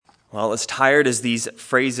Well, as tired as these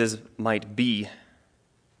phrases might be,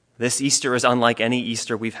 this Easter is unlike any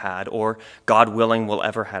Easter we've had, or, God willing, will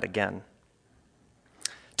ever have again.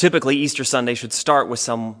 Typically, Easter Sunday should start with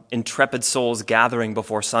some intrepid souls gathering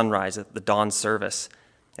before sunrise at the dawn service,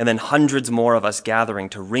 and then hundreds more of us gathering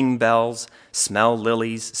to ring bells, smell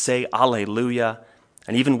lilies, say Alleluia,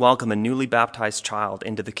 and even welcome a newly baptized child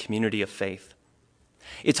into the community of faith.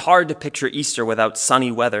 It's hard to picture Easter without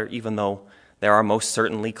sunny weather, even though there are most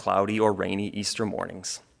certainly cloudy or rainy Easter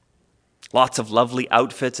mornings. Lots of lovely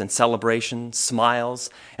outfits and celebrations, smiles,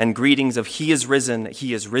 and greetings of He is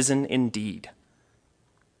risen indeed.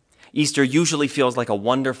 Easter usually feels like a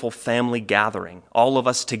wonderful family gathering, all of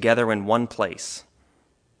us together in one place.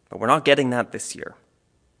 But we're not getting that this year.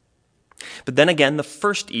 But then again, the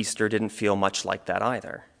first Easter didn't feel much like that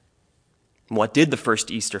either. What did the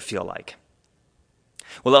first Easter feel like?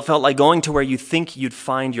 Well, it felt like going to where you think you'd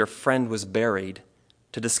find your friend was buried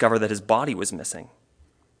to discover that his body was missing.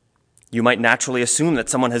 You might naturally assume that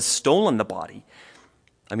someone has stolen the body.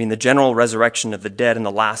 The general resurrection of the dead in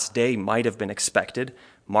the last day might have been expected.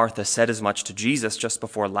 Martha said as much to Jesus just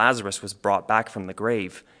before Lazarus was brought back from the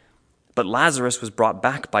grave. But Lazarus was brought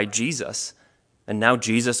back by Jesus, and now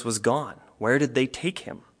Jesus was gone. Where did they take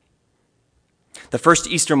him? The first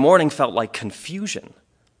Easter morning felt like confusion.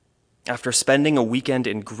 After spending a weekend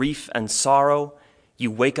in grief and sorrow, you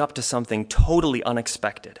wake up to something totally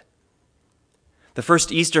unexpected. The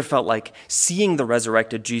first Easter felt like seeing the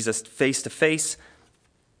resurrected Jesus face to face,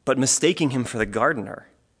 but mistaking him for the gardener.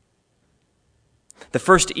 The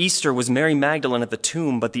first Easter was Mary Magdalene at the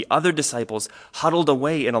tomb, but the other disciples huddled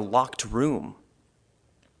away in a locked room.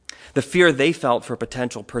 The fear they felt for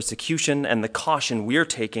potential persecution and the caution we're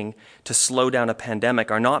taking to slow down a pandemic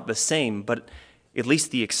are not the same, but at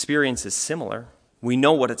least the experience is similar. We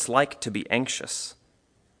know what it's like to be anxious.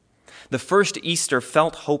 The first Easter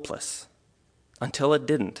felt hopeless until it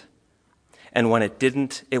didn't. And when it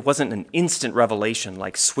didn't, it wasn't an instant revelation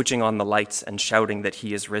like switching on the lights and shouting that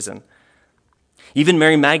He is risen. Even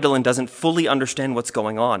Mary Magdalene doesn't fully understand what's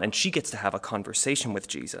going on, and she gets to have a conversation with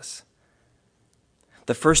Jesus.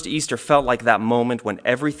 The first Easter felt like that moment when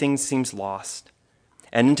everything seems lost,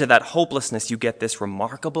 and into that hopelessness you get this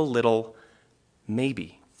remarkable little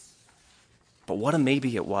maybe. But what a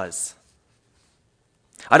maybe it was.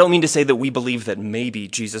 I don't mean to say that we believe that maybe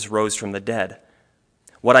Jesus rose from the dead.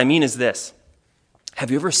 What I mean is this.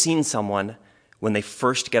 Have you ever seen someone when they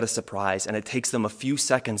first get a surprise and it takes them a few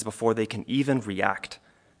seconds before they can even react?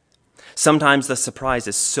 Sometimes the surprise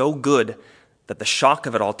is so good that the shock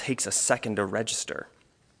of it all takes a second to register.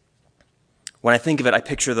 When I think of it, I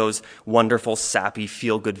picture those wonderful, sappy,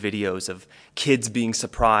 feel-good videos of kids being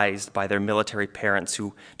surprised by their military parents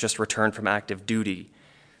who just returned from active duty,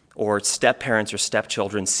 or step-parents or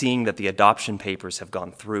stepchildren seeing that the adoption papers have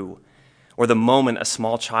gone through, or the moment a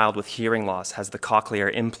small child with hearing loss has the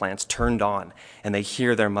cochlear implants turned on and they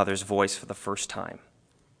hear their mother's voice for the first time.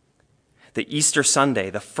 The Easter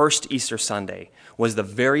Sunday, the first Easter Sunday, was the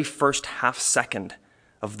very first half second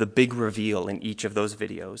of the big reveal in each of those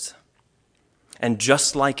videos. And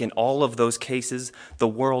just like in all of those cases, the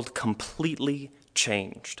world completely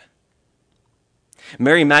changed.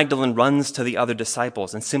 Mary Magdalene runs to the other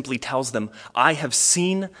disciples and simply tells them, "I have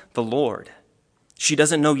seen the Lord." She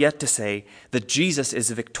doesn't know yet to say that Jesus is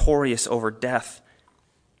victorious over death.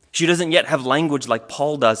 She doesn't yet have language like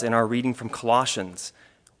Paul does in our reading from Colossians,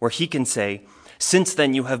 where he can say, "Since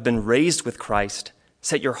then you have been raised with Christ.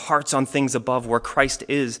 Set your hearts on things above where Christ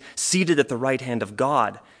is, seated at the right hand of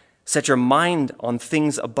God. Set your mind on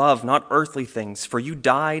things above, not earthly things, for you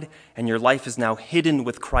died, and your life is now hidden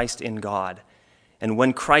with Christ in God. And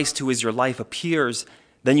when Christ, who is your life, appears,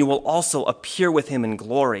 then you will also appear with him in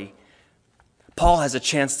glory." Paul has a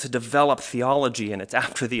chance to develop theology, and it's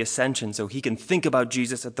after the ascension, so he can think about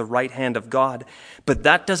Jesus at the right hand of God. But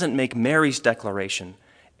that doesn't make Mary's declaration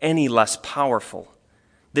any less powerful.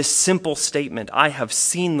 This simple statement, "I have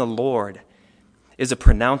seen the Lord," is a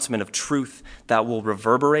pronouncement of truth that will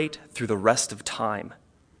reverberate through the rest of time.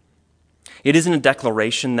 It isn't a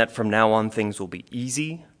declaration that from now on things will be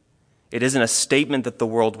easy. It isn't a statement that the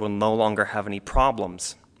world will no longer have any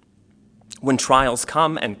problems. When trials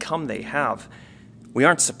come, and come they have, we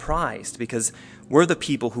aren't surprised because we're the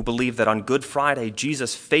people who believe that on Good Friday,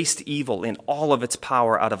 Jesus faced evil in all of its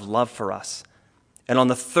power out of love for us. And on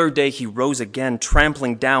the third day, he rose again,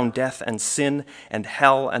 trampling down death and sin and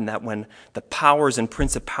hell, and that when the powers and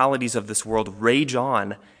principalities of this world rage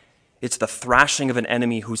on, it's the thrashing of an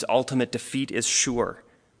enemy whose ultimate defeat is sure.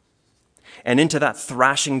 And into that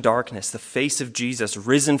thrashing darkness, the face of Jesus,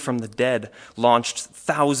 risen from the dead, launched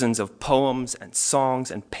thousands of poems and songs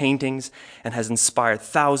and paintings and has inspired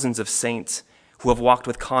thousands of saints who have walked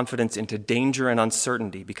with confidence into danger and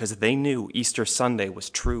uncertainty because they knew Easter Sunday was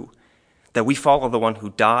true, that we follow the one who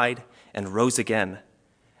died and rose again,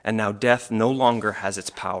 and now death no longer has its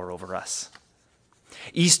power over us.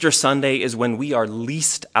 Easter Sunday is when we are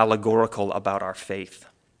least allegorical about our faith.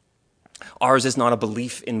 Ours is not a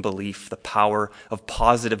belief in belief, the power of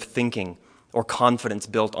positive thinking or confidence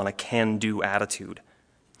built on a can-do attitude.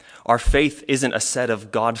 Our faith isn't a set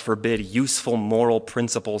of, God forbid, useful moral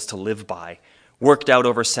principles to live by, worked out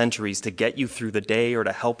over centuries to get you through the day or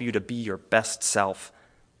to help you to be your best self.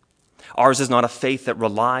 Ours is not a faith that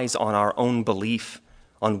relies on our own belief,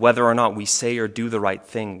 on whether or not we say or do the right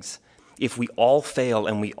things. If we all fail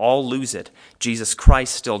and we all lose it, Jesus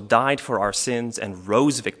Christ still died for our sins and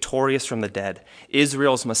rose victorious from the dead,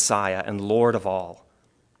 Israel's Messiah and Lord of all.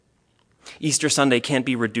 Easter Sunday can't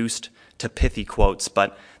be reduced to pithy quotes,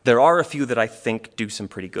 but there are a few that I think do some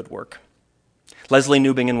pretty good work. Leslie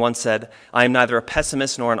Newbingen once said, "I am neither a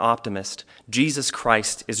pessimist nor an optimist. Jesus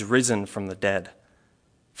Christ is risen from the dead."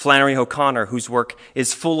 Flannery O'Connor, whose work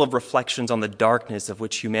is full of reflections on the darkness of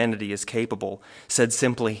which humanity is capable, said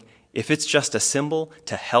simply, "If it's just a symbol,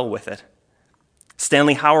 to hell with it."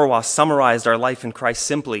 Stanley Hauerwas summarized our life in Christ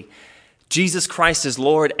simply, "Jesus Christ is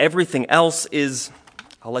Lord, everything else is..."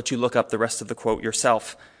 I'll let you look up the rest of the quote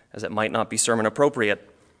yourself, as it might not be sermon appropriate,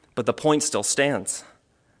 but the point still stands.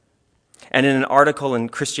 And in an article in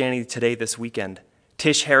Christianity Today this weekend,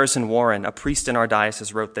 Tish Harrison Warren, a priest in our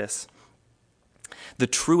diocese, wrote this: "The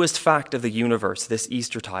truest fact of the universe this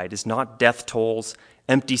Eastertide is not death tolls,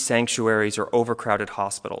 empty sanctuaries, or overcrowded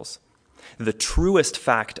hospitals. The truest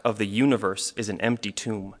fact of the universe is an empty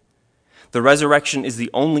tomb. The resurrection is the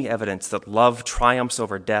only evidence that love triumphs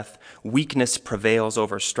over death, weakness prevails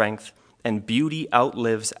over strength, and beauty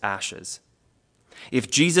outlives ashes.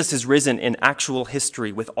 If Jesus is risen in actual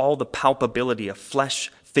history with all the palpability of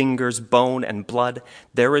flesh, fingers, bone, and blood,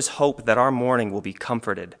 there is hope that our mourning will be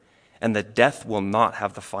comforted and that death will not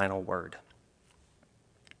have the final word."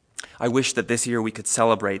 I wish that this year we could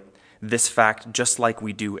celebrate this fact just like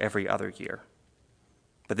we do every other year.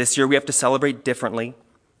 But this year we have to celebrate differently,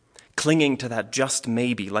 clinging to that just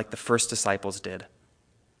maybe like the first disciples did.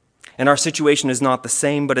 And our situation is not the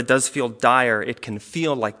same, but it does feel dire. It can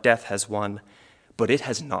feel like death has won, but it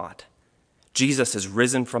has not. Jesus is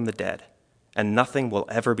risen from the dead, and nothing will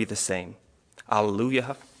ever be the same.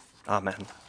 Alleluia. Amen.